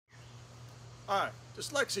Hi,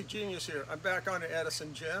 Dyslexic Genius here. I'm back on the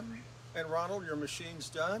Edison gem. And Ronald, your machine's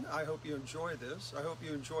done. I hope you enjoy this. I hope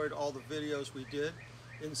you enjoyed all the videos we did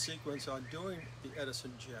in sequence on doing the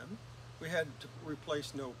Edison gem. We had to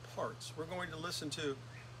replace no parts. We're going to listen to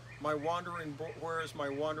Where is My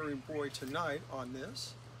Wandering Boy Tonight on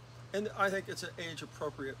this. And I think it's an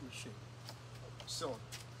age-appropriate machine. So,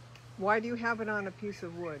 Why do you have it on a piece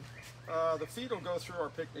of wood? the feet will go through our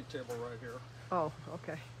picnic table right here. Oh,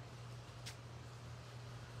 okay.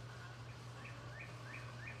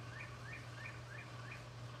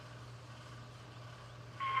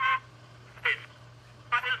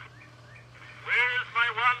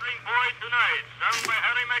 Wandering Boy Tonight, sung by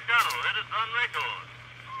Harry McDonald, Edison Records.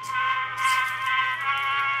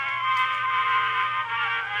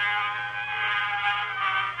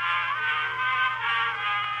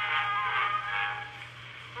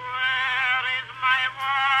 Where is my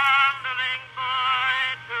wandering boy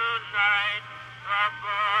tonight, the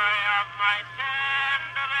boy of my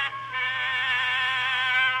tenderest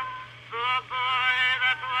care, the boy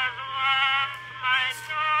that was once my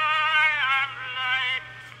joy and light,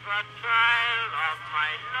 the child of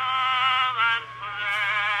my love and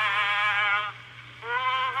prayer. Oh,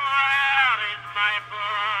 where is my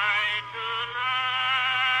boy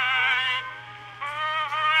tonight? Oh,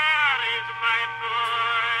 where is my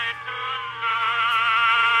boy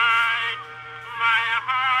tonight? My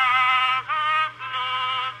heart of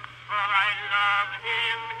blues, for I love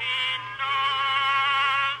him, he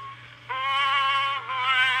knows. Oh,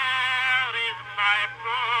 where is my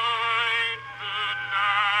boy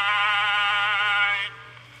tonight?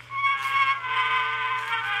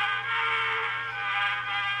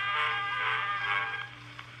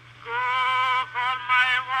 Go for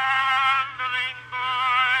my wandering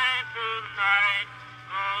boy tonight.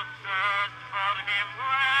 Go search for him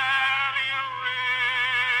where you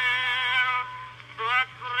will. But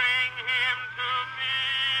bring him to me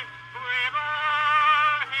with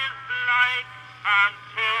all his light and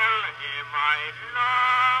tell him I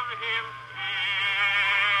love him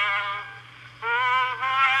still. Oh,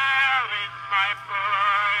 where is my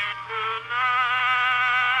boy tonight?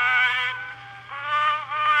 Oh,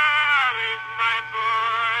 where is my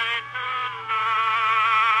boy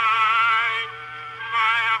tonight?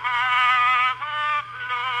 My heart of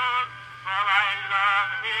blues, for I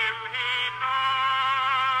love him, he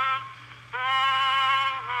knows. Oh,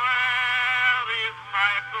 where is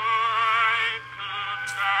my boy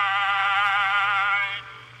tonight?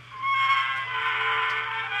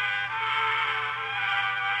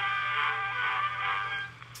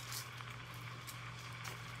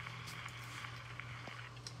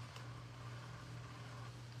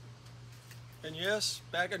 And yes,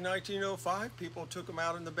 back in 1905, people took them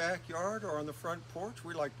out in the backyard or on the front porch.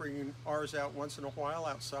 We like bringing ours out once in a while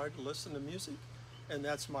outside to listen to music. And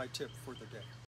that's my tip for the day.